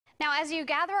Now, as you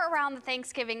gather around the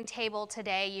Thanksgiving table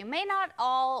today, you may not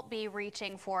all be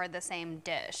reaching for the same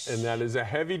dish. And that is a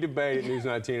heavy debate at News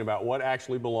 19 about what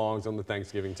actually belongs on the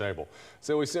Thanksgiving table.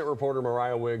 So we sent reporter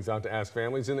Mariah Wiggs out to ask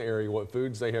families in the area what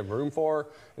foods they have room for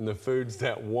and the foods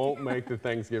that won't make the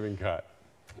Thanksgiving cut.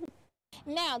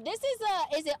 Now, this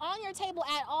is it on your table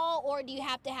at all, or do you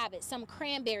have to have it? Some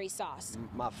cranberry sauce.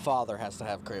 My father has to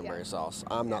have cranberry sauce.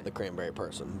 I'm not the cranberry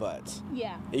person, but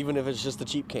even if it's just the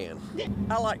cheap can.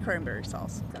 I like cranberry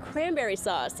sauce. Cranberry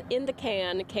sauce in the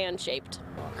can shaped.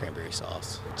 Cranberry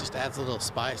sauce. Just adds a little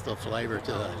spice, a little flavor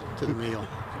to the meal.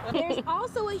 There's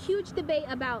also a huge debate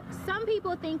about some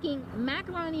people thinking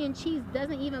macaroni and cheese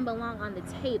doesn't even belong on the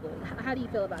table. How do you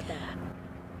feel about that?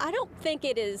 I don't think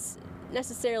it is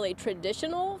necessarily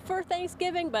traditional for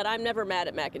Thanksgiving, but I'm never mad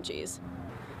at mac and cheese.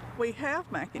 We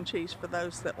have mac and cheese for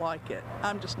those that like it.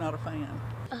 I'm just not a fan.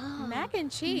 Mac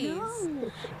and cheese? No.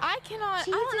 I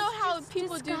don't know how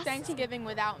people do Thanksgiving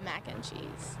without mac and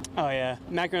cheese. Oh yeah,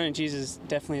 macaroni and cheese is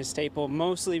definitely a staple,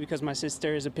 mostly because my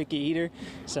sister is a picky eater,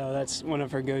 so that's one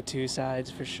of her go-to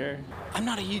sides for sure. I'm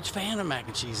not a huge fan of mac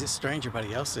and cheese. It's strange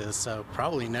everybody else is, so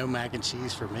probably no mac and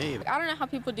cheese for me. I don't know how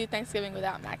people do Thanksgiving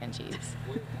without mac and cheese.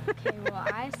 Okay, well,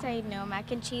 I say no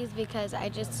mac and cheese because I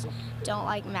just don't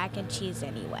like mac and cheese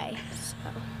anyway. So.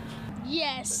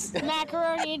 Yes,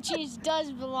 macaroni and cheese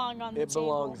does belong on the table. It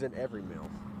belongs in every meal.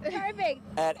 Perfect.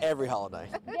 At every holiday.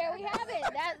 There we have it.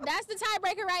 That's the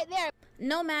tiebreaker right there.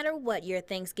 No matter what your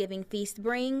Thanksgiving feast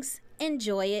brings,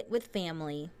 enjoy it with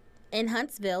family. In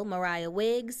Huntsville, Mariah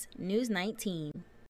Wiggs, News 19.